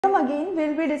welcome again. We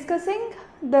will be discussing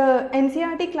the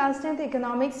NCERT Class 10th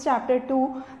Economics Chapter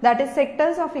 2, that is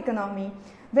Sectors of Economy.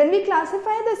 When we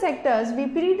classify the sectors, we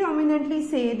predominantly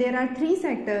say there are three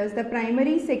sectors, the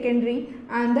primary, secondary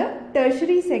and the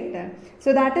tertiary sector.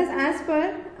 So that is as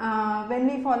per when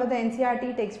we follow the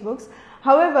NCERT textbooks.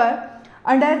 However,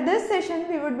 under this session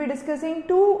we would be discussing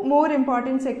two more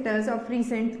important sectors of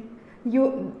recent.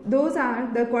 Those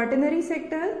are the Quaternary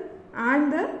Sector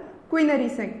and the Quinary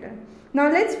Sector. Now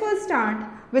let's first start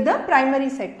with the primary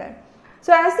sector.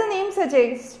 So as the name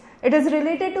suggests, it is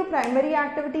related to primary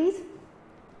activities.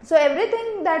 So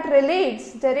everything that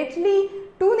relates directly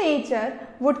to nature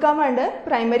would come under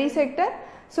primary sector.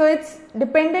 So it's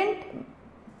dependent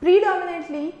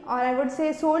predominantly, or I would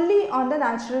say solely, on the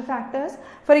natural factors.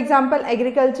 For example,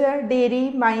 agriculture, dairy,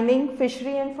 mining,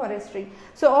 fishery and forestry.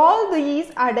 So all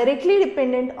these are directly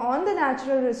dependent on the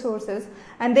natural resources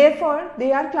and therefore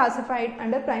they are classified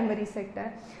under primary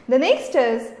sector. The next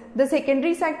is the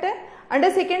secondary sector. Under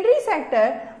secondary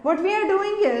sector, what we are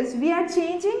doing is we are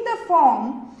changing the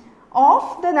form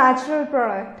of the natural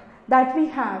product that we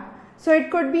have. So it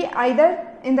could be either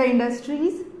in the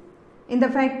industries, in the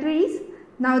factories.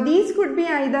 Now these could be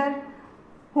either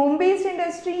home-based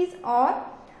industries or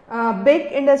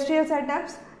big industrial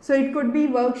setups. So it could be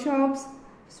workshops,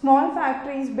 small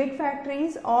factories, big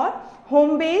factories, or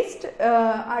home-based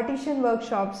artisan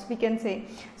workshops, we can say.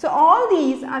 So all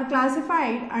these are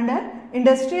classified under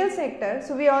industrial sector.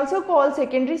 So we also call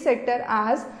secondary sector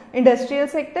as industrial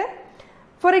sector.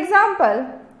 For example,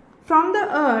 from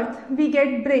the earth we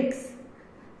get bricks,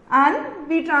 and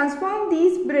we transform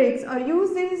these bricks or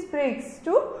use these bricks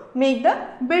to make the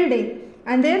building.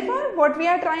 And therefore what we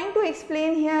are trying to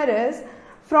explain here is,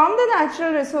 from the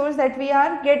natural resource that we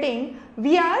are getting,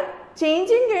 we are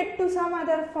changing it to some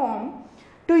other form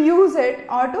to use it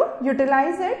or to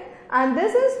utilize it, and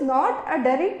this is not a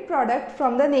direct product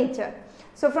from the nature.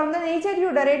 So from the nature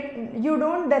you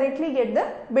don't directly get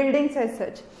the buildings as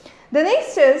such. The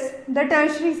next is the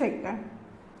tertiary sector.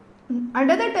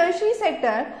 Under the tertiary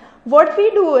sector, what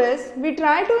we do is we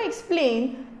try to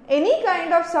explain any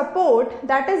kind of support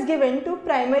that is given to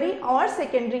primary or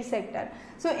secondary sector.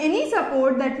 So any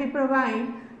support that we provide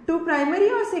to primary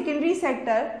or secondary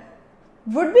sector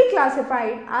would be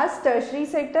classified as tertiary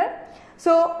sector.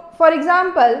 So for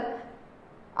example,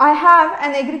 I have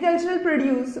an agricultural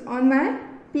produce on my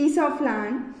piece of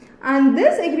land, and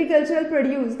this agricultural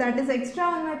produce that is extra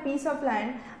on my piece of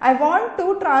land, I want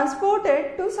to transport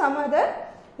it to some other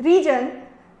region.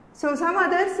 So some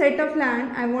other set of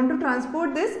land, I want to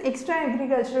transport this extra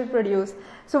agricultural produce.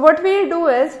 So what we will do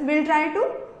is we will try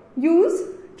to use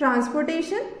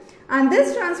transportation, and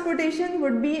this transportation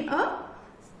would be a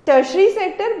tertiary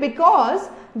sector because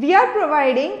we are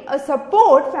providing a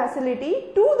support facility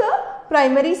to the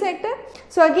primary sector.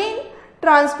 So again,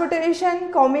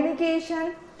 transportation,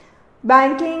 communication,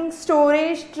 banking,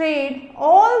 storage, trade,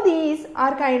 all these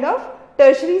are kind of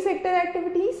tertiary sector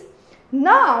activities.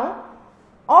 Now,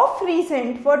 of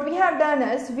recent, what we have done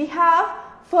is we have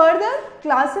further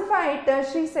classified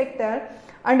tertiary sector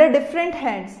under different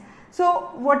heads. So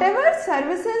whatever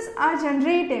services are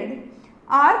generated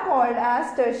are called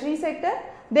as tertiary sector.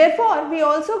 Therefore, we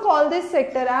also call this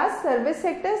sector as service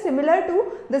sector, similar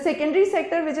to the secondary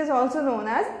sector, which is also known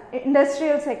as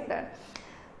industrial sector.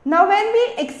 Now when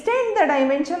we extend the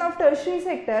dimension of tertiary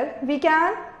sector, we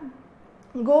can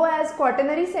go as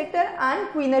quaternary sector and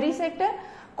quinary sector.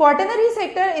 Quaternary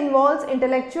sector involves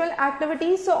intellectual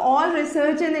activities, so all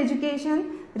research and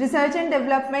education, research and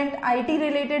development, IT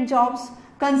related jobs,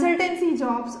 consultancy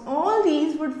jobs, all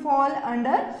these would fall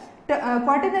under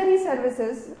quaternary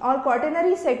services or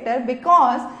quaternary sector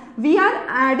because we are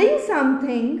adding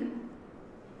something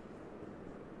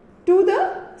to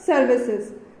the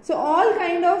services. So all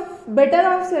kind of better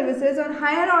off services or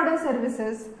higher order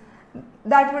services,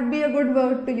 that would be a good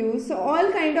word to use. So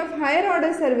all kind of higher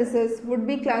order services would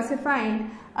be classified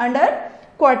under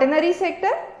quaternary sector.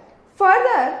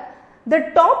 Further,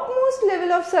 the topmost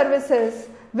level of services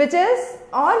which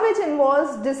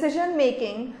involves decision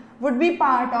making would be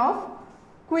part of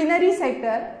quinary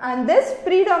sector, and this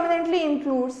predominantly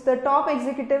includes the top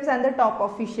executives and the top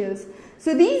officials.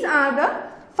 So these are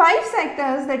the 5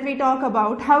 sectors that we talk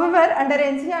about. However, under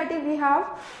NCERT we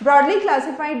have broadly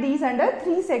classified these under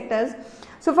 3 sectors.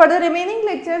 So for the remaining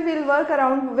lecture we will work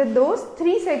around with those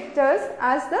 3 sectors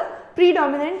as the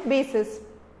predominant basis.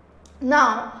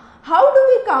 Now, how do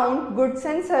we count goods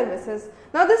and services?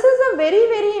 Now this is a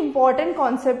very important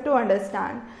concept to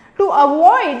understand. To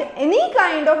avoid any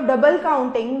kind of double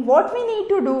counting, what we need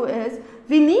to do is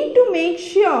we need to make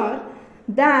sure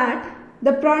that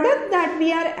the product that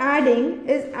we are adding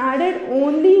is added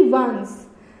only once.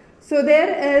 So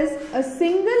there is a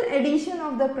single addition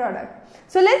of the product.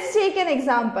 So let's take an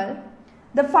example.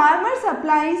 The farmer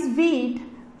supplies wheat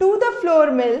to the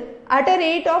flour mill at a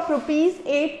rate of rupees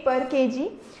 8 per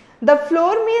kg. The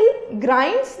flour mill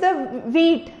grinds the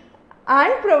wheat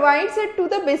and provides it to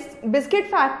the biscuit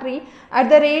factory at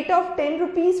the rate of 10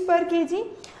 rupees per kg.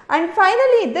 And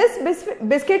finally, this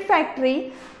biscuit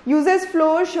factory uses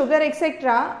flour, sugar,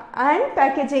 etc. and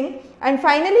packaging, and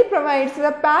finally provides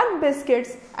the packed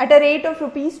biscuits at a rate of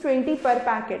rupees 20 per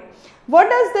packet. What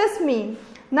does this mean?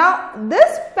 Now,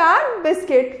 this packed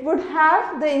biscuit would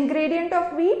have the ingredient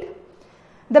of wheat.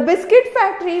 The biscuit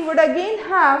factory would again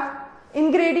have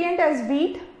ingredient as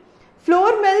wheat.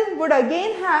 Flour mill would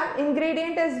again have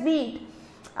ingredient as wheat,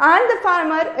 and the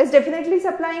farmer is definitely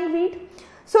supplying wheat.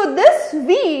 So this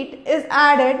wheat is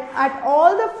added at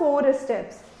all the 4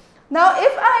 steps. Now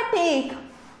if I take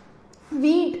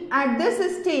wheat at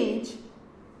this stage,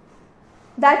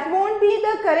 that won't be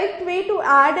the correct way to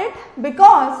add it,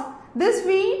 because this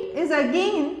wheat is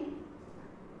again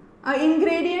an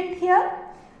ingredient here.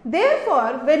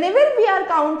 Therefore, whenever we are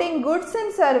counting goods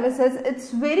and services,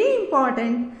 it's very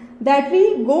important that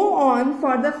we go on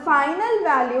for the final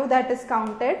value that is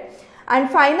counted, and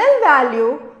final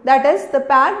value, that is the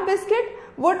packed biscuit,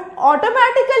 would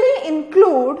automatically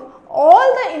include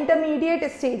all the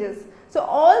intermediate stages. So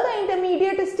all the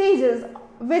intermediate stages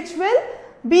which will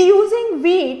be using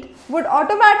wheat would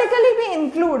automatically be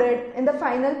included in the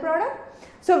final product.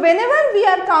 So whenever we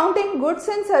are counting goods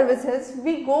and services,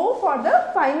 we go for the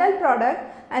final product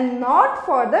and not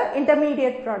for the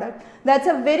intermediate product. That's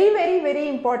a very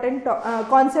important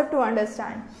concept to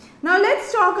understand. Now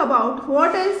let's talk about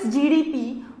what is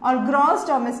GDP, or gross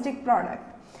domestic product.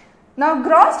 Now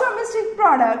gross domestic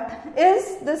product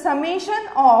is the summation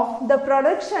of the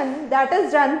production that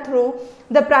is done through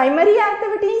the primary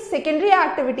activities, secondary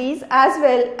activities, as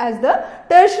well as the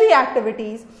tertiary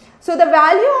activities. So the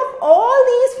value of all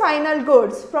these final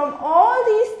goods from all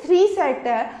these 3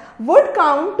 sectors would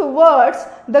count towards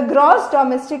the gross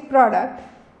domestic product.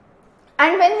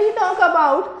 And when we talk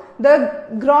about the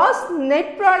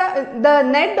net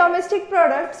domestic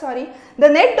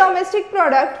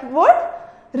product would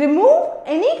remove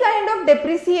any kind of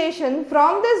depreciation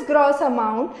from this gross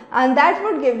amount, and that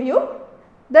would give you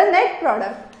the net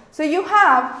product. So you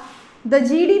have the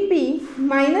GDP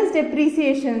minus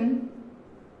depreciation,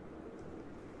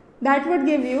 that would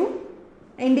give you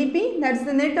NDP, that's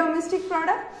the net domestic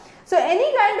product. So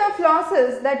any kind of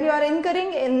losses that you are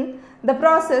incurring in the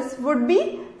process would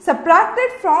be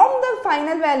subtracted from the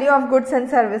final value of goods and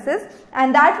services,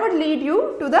 and that would lead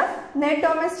you to the net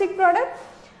domestic product.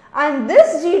 And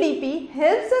this GDP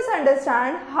helps us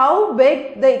understand how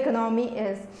big the economy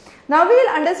is. Now we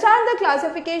will understand the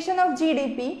classification of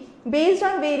GDP based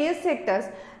on various sectors.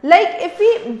 Like if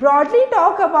we broadly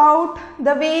talk about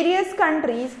the various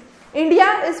countries,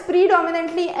 India is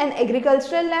predominantly an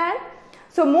agricultural land.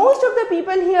 So most of the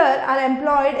people here are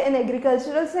employed in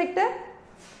agricultural sector.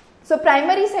 So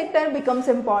primary sector becomes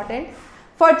important.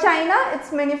 For China,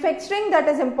 it's manufacturing that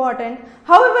is important.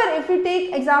 However, if we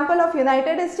take example of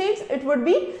United States, it would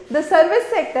be the service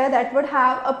sector that would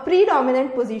have a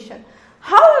predominant position.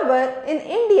 However, in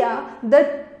India,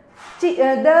 the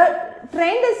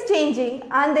trend is changing,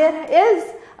 and there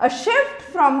is a shift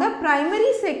from the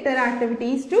primary sector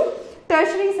activities to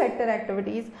tertiary sector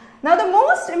activities. Now the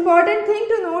most important thing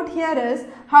to note here is,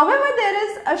 however there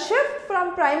is a shift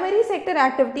from primary sector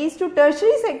activities to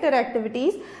tertiary sector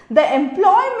activities, the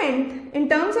employment, in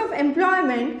terms of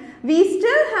employment, we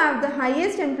still have the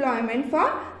highest employment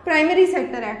for primary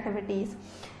sector activities.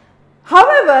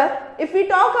 However, if we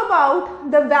talk about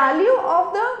the value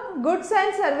of the goods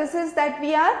and services that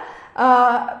we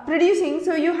are producing,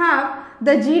 so you have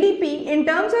the GDP. In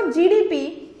terms of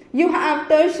GDP, you have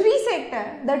tertiary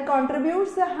sector that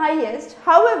contributes the highest.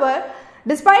 However,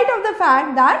 despite of the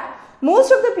fact that most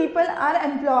of the people are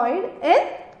employed in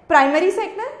primary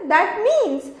sector, that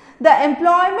means the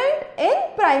employment in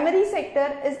primary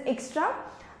sector is extra.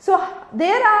 So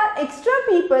there are extra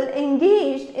people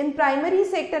engaged in primary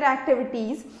sector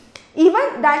activities.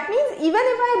 That means even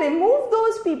if I remove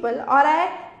those people or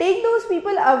I take those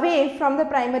people away from the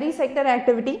primary sector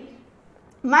activity,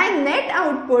 my net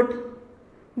output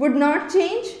would not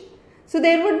change. So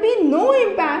there would be no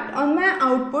impact on my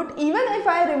output even if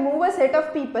I remove a set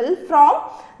of people from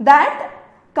that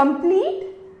complete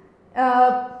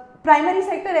primary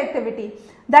sector activity.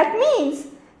 That means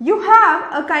you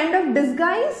have a kind of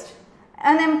disguised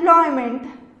unemployment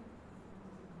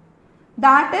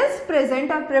that is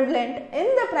present or prevalent in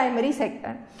the primary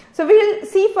sector. So we will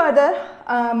see further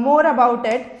more about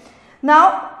it.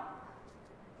 Now,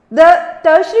 the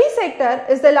tertiary sector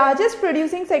is the largest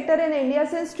producing sector in India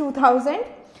since 2000.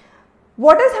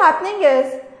 What is happening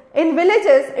is, in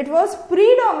villages, it was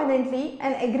predominantly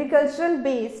an agricultural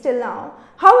base till now.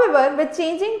 However, with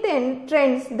changing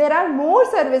trends, there are more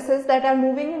services that are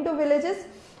moving into villages.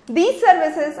 These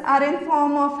services are in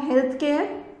form of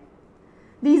healthcare,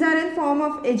 these are in form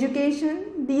of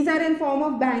education, these are in form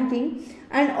of banking,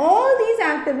 and all these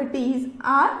activities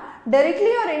are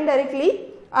directly or indirectly,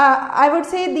 I would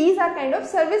say these are kind of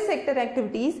service sector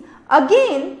activities.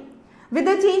 Again, with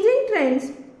the changing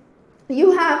trends,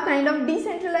 you have kind of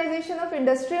decentralization of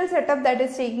industrial setup that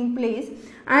is taking place,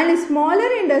 and smaller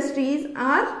industries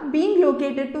are being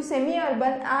located to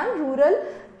semi-urban and rural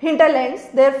hinterlands.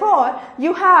 Therefore,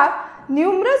 you have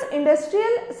numerous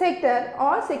industrial sector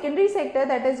or secondary sector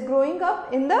that is growing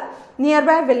up in the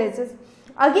nearby villages.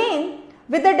 Again,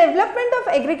 with the development of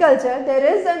agriculture,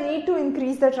 there is a need to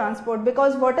increase the transport,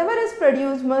 because whatever is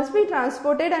produced must be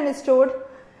transported and stored.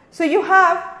 So you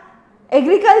have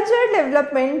agricultural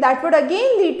development that would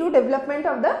again lead to development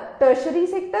of the tertiary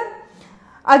sector.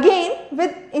 Again,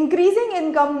 with increasing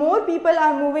income, more people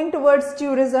are moving towards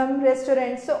tourism,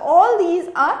 restaurants. So all these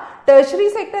are tertiary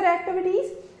sector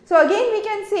activities. So again, we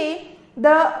can say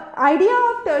the idea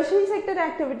of tertiary sector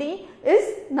activity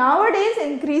is nowadays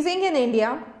increasing in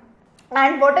India,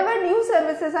 and whatever new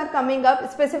services are coming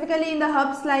up, specifically in the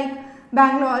hubs like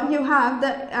Bangalore, you have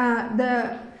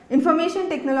the information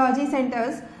technology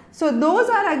centers. So those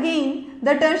are again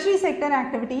the tertiary sector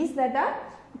activities that are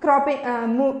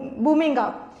booming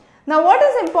up. Now, what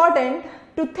is important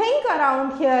to think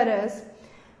around here is,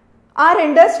 our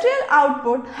industrial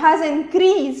output has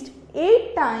increased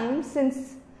 8 times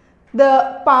since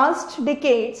the past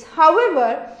decades.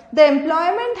 However, the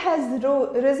employment has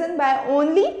risen by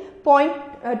only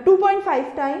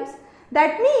 2.5 times.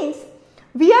 That means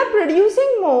we are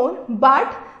producing more,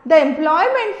 but the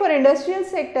employment for industrial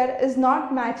sector is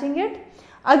not matching it.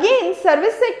 Again,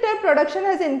 service sector production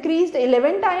has increased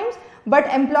 11 times, but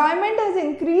employment has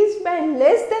increased by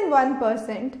less than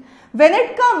 1%. When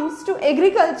it comes to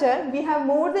agriculture, we have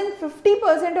more than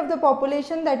 50% of the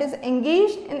population that is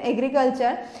engaged in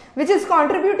agriculture, which is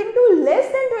contributing to less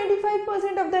than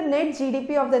 25% of the net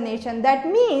GDP of the nation. That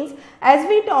means, as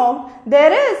we talked,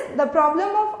 there is the problem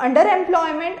of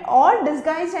underemployment or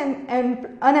disguised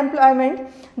unemployment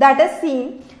that is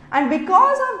seen, and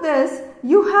because of this,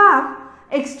 you have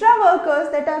extra workers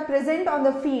that are present on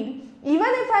the field. Even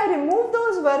if I remove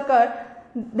those workers,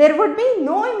 there would be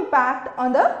no impact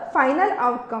on the final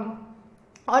outcome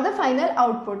or the final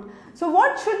output. So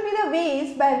what should be the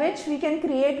ways by which we can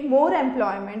create more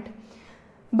employment?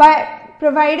 By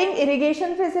providing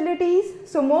irrigation facilities,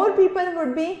 so more people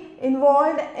would be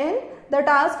involved in the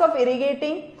task of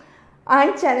irrigating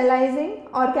and channelizing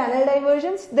or canal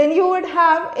diversions. Then you would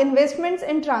have investments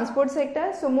in transport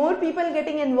sector, so more people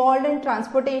getting involved in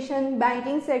transportation,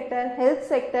 banking sector, health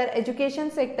sector,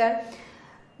 education sector.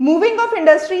 Moving of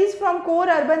industries from core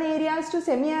urban areas to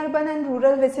semi-urban and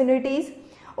rural vicinities,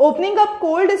 opening up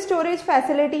cold storage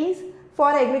facilities for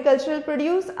agricultural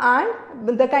produce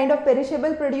and the kind of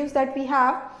perishable produce that we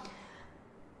have.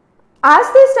 As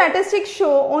the statistics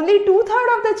show, only 2/3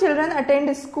 of the children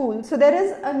attend school. So there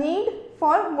is a need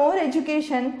for more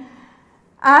education,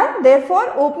 and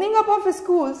therefore opening up of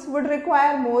schools would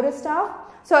require more staff.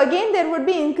 So again, there would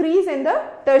be increase in the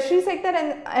tertiary sector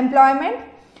and employment.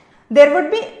 There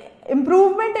would be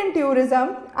improvement in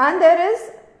tourism, and there is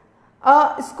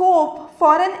a scope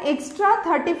for an extra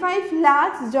 35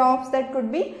 lakhs jobs that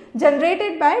could be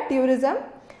generated by tourism.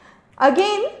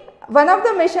 Again, one of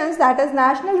the missions, that is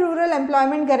National Rural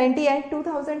Employment Guarantee Act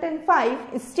 2005,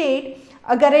 state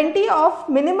a guarantee of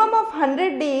minimum of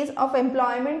 100 days of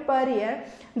employment per year.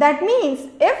 That means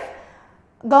if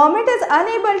government is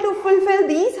unable to fulfill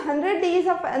these 100 days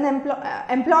of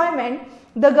employment,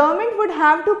 the government would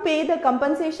have to pay the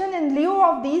compensation in lieu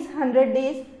of these 100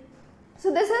 days.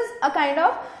 So this is a kind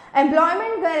of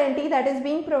employment guarantee that is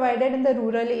being provided in the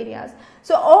rural areas.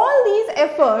 So all these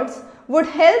efforts would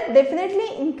help definitely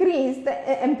increase the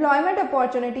employment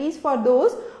opportunities for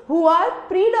those who are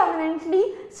predominantly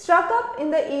struck up in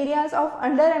the areas of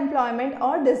underemployment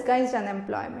or disguised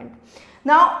unemployment.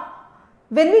 Now,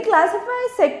 when we classify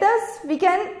sectors,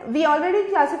 we already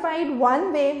classified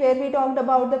one way where we talked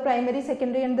about the primary,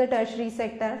 secondary and the tertiary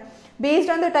sector based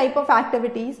on the type of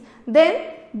activities. Then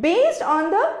based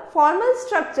on the formal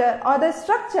structure or the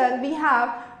structure, we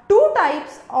have two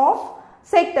types of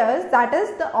sectors, that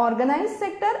is the organized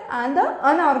sector and the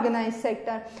unorganized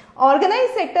sector.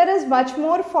 Organized sector is much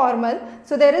more formal,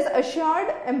 so there is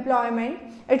assured employment.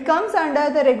 It comes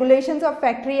under the regulations of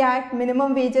Factory Act,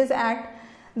 Minimum Wages Act.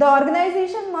 The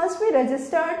organization must be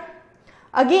registered.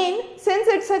 Again, since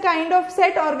it's a kind of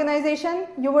set organization,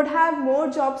 you would have more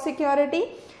job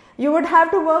security. You would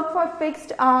have to work for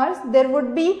fixed hours. There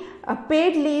would be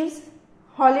paid leaves,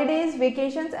 holidays,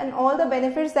 vacations and all the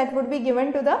benefits that would be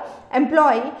given to the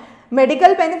employee.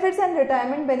 Medical benefits and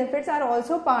retirement benefits are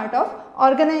also part of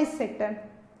organized sector.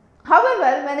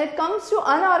 However, when it comes to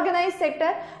unorganized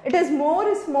sector, it is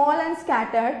more small and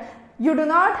scattered. You do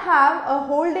not have a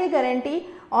whole day guarantee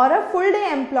or a full day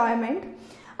employment.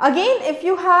 Again, if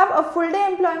you have a full day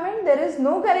employment, there is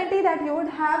no guarantee that you would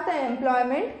have the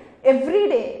employment every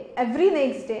day, every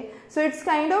next day. So it's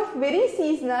kind of very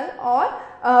seasonal or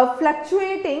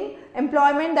fluctuating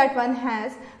employment that one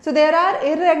has. So there are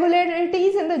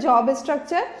irregularities in the job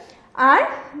structure, and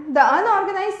the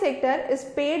unorganized sector is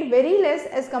paid very less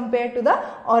as compared to the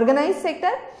organized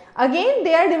sector. Again,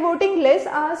 they are devoting less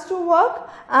hours to work,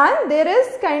 and there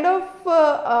is kind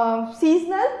of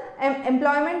seasonal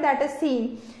employment that is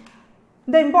seen.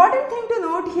 The important thing to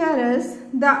note here is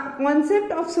the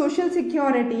concept of social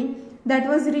security that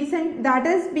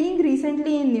is being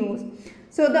recently in news.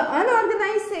 So the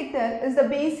unorganized sector is the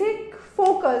basic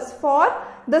focus for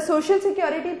the social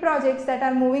security projects that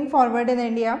are moving forward in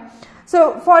India.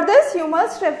 So for this you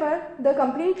must refer the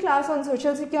complete class on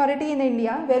social security in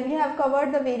India, where we have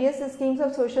covered the various schemes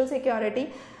of social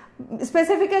security,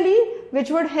 specifically which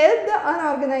would help the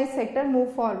unorganized sector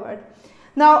move forward.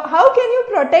 Now, how can you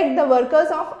protect the workers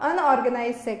of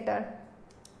unorganized sector?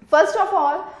 First of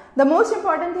all, the most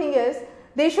important thing is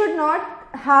they should not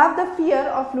have the fear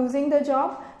of losing the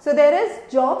job. So there is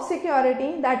job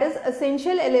security, that is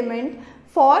essential element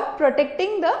for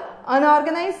protecting the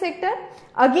unorganized sector.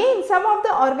 Again, some of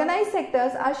the organized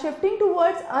sectors are shifting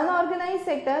towards unorganized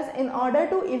sectors in order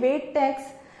to evade tax,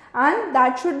 and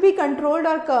that should be controlled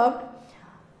or curbed.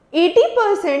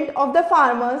 80% of the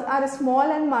farmers are small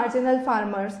and marginal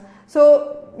farmers.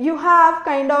 So you have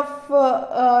kind of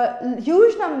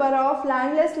huge number of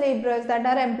landless laborers that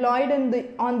are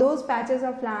employed on those patches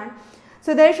of land.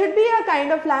 So there should be a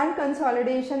kind of land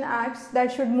consolidation acts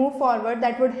that should move forward,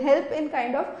 that would help in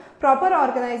kind of proper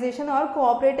organization or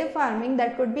cooperative farming.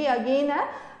 That could be again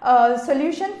a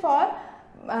solution for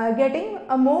getting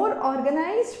a more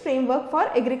organized framework for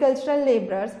agricultural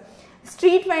laborers.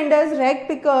 Street vendors, rag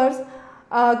pickers,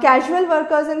 casual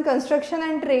workers in construction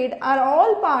and trade are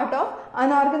all part of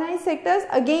unorganized sectors.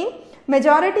 Again,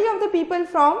 majority of the people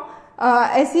from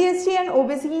SC/ST and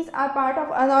OBCs are part of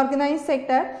unorganized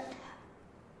sector.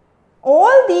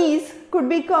 All these could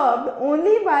be curbed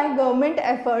only by government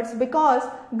efforts, because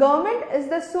government is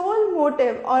the sole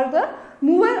motive or the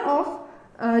mover of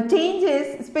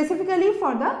changes specifically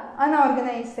for the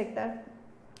unorganized sector.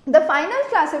 The final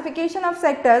classification of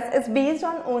sectors is based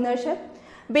on ownership.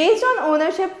 Based on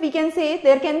ownership, we can say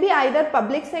there can be either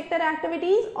public sector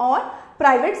activities or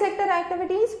private sector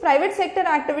activities. Private sector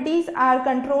activities are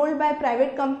controlled by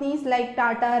private companies like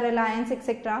Tata, Reliance,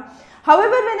 etc.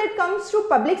 However, when it comes to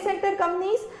public sector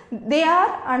companies, they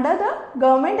are under the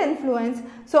government influence.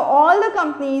 So all the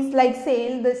companies like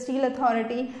SAIL, the Steel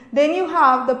Authority, then you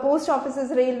have the post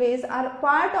offices, railways are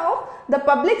part of the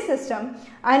public system,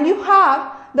 and you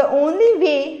have the only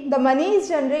way the money is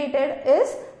generated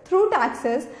is through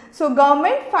taxes. So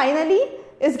government finally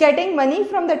is getting money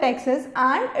from the taxes,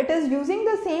 and it is using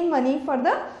the same money for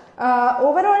the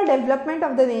overall development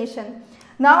of the nation.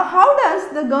 Now, how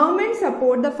does the government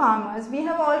support the farmers? We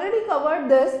have already covered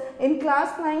this in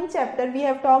class 9 chapter. We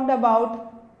have talked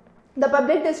about the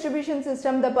public distribution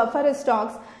system, the buffer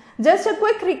stocks. Just a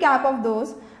quick recap of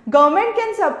those. Government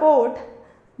can support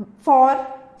for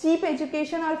cheap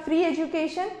education or free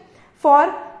education,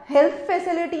 for health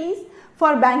facilities,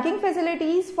 for banking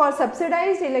facilities, for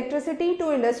subsidized electricity to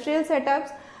industrial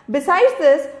setups. Besides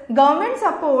this, government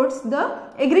supports the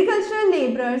agricultural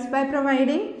laborers by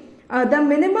providing the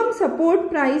minimum support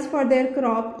price for their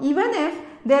crop. Even if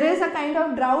there is a kind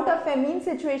of drought or famine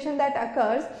situation that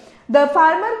occurs, the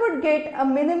farmer would get a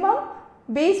minimum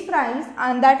base price,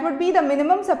 and that would be the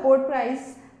minimum support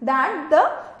price that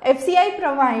the FCI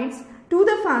provides to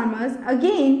the farmers.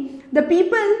 Again, the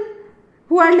people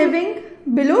who are living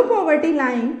below poverty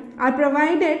line are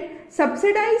provided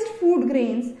subsidized food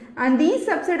grains, and these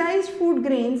subsidized food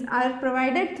grains are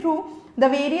provided through the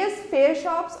various fair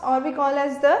shops, or we call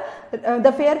as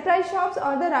the fair price shops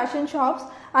or the ration shops,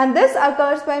 and this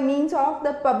occurs by means of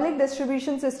the public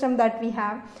distribution system that we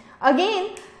have.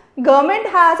 Again, Government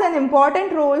has an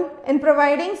important role in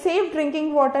providing safe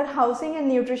drinking water, housing and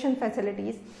nutrition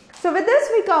facilities. So with this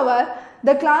we cover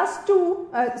the class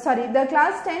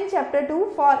 10 chapter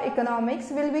 2 for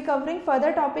economics. We will be covering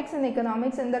further topics in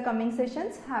economics in the coming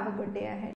sessions. Have a good day ahead.